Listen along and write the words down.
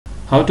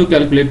how to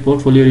calculate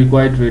portfolio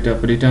required rate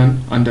of return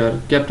under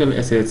capital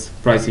assets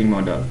pricing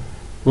model.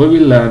 We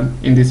will learn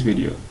in this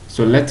video.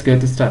 So let's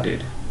get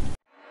started.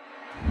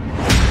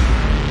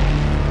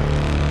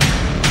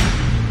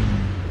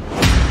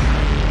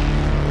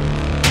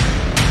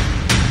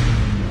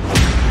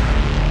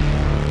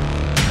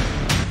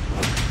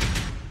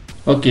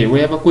 Okay, we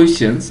have a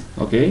questions.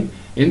 Okay,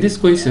 in these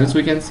questions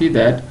we can see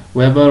that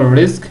we have a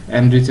risk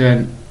and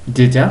return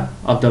data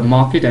of the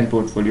market and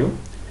portfolio.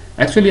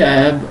 Actually, I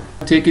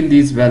have taken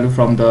this value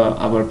from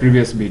our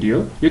previous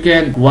video. You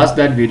can watch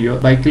that video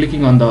by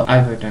clicking on the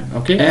I button.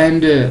 Okay,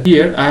 and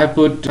here I have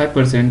put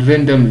 5%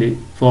 randomly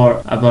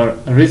for our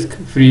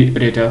risk-free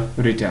rate of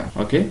return.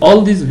 Okay,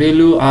 all these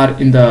values are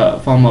in the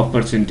form of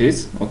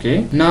percentage.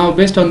 Okay, now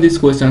based on this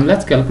question,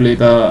 let's calculate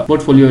the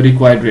portfolio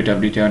required rate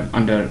of return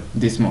under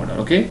this model.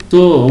 Okay,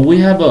 so we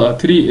have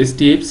 3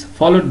 steps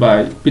followed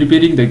by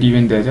preparing the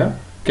given data,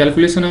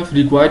 calculation of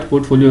required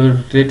portfolio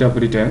rate of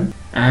return,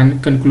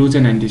 and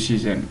conclusion and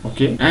decision.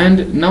 Okay,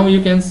 and now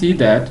you can see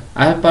that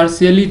I have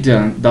partially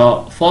done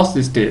the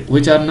first step,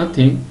 which are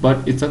nothing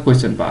but it's a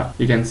question part.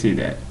 You can see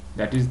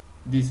that is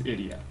this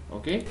area.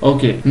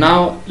 Okay,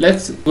 now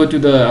let's go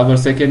to our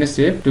second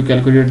step to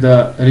calculate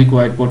the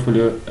required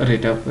portfolio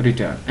rate of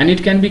return, and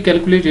it can be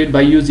calculated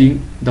by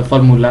using the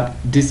formula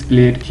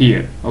displayed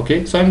here.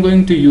 Okay, so I'm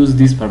going to use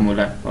this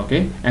formula,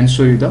 okay, and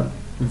show you the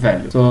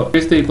value. So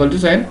press the equal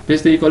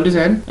to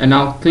sign, and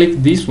now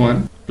click this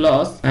one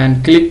plus,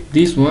 and click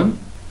this one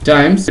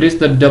times, press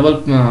the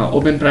double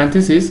open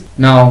parenthesis,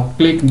 now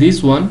click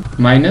this one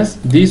minus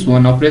this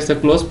one, now press the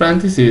close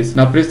parenthesis,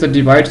 now press the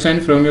divide sign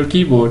from your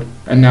keyboard,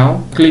 and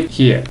now click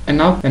here, and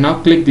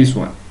now click this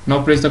one,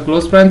 now press the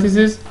close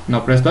parenthesis, now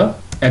press the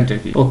enter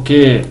key.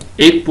 Okay,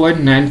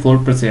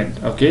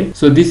 8.94%. okay,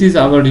 so this is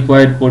our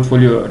required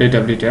portfolio rate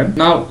of return.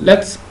 Now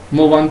let's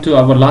move on to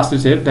our last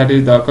step, that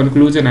is the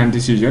conclusion and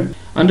decision.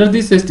 Under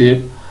this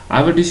step,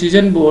 our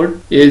decision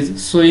board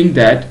is showing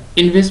that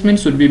investment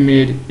should be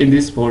made in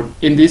this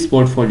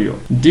portfolio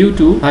due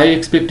to high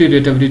expected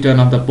rate of return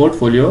of the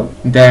portfolio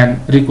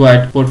than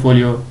required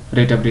portfolio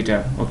rate of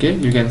return. Okay,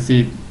 you can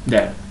see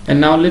that.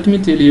 And now let me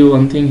tell you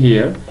one thing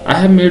here. I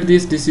have made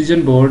this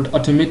decision board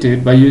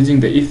automated by using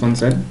the if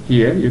function.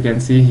 Here you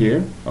can see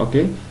here.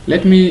 Okay,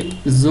 let me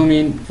zoom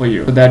in for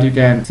you so that you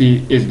can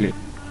see easily.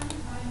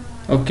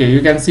 Okay,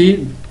 you can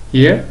see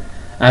here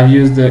I've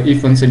used the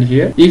if function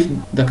here. If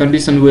the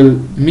condition will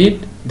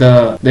meet,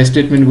 the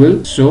statement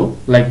will show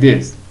like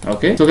this.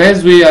 Okay, so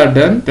guys, we are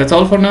done. That's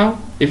all for now.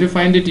 If you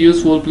find it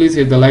useful, please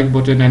hit the like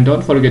button and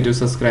don't forget to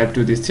subscribe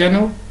to this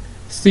channel.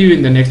 See you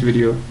in the next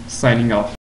video. Signing off.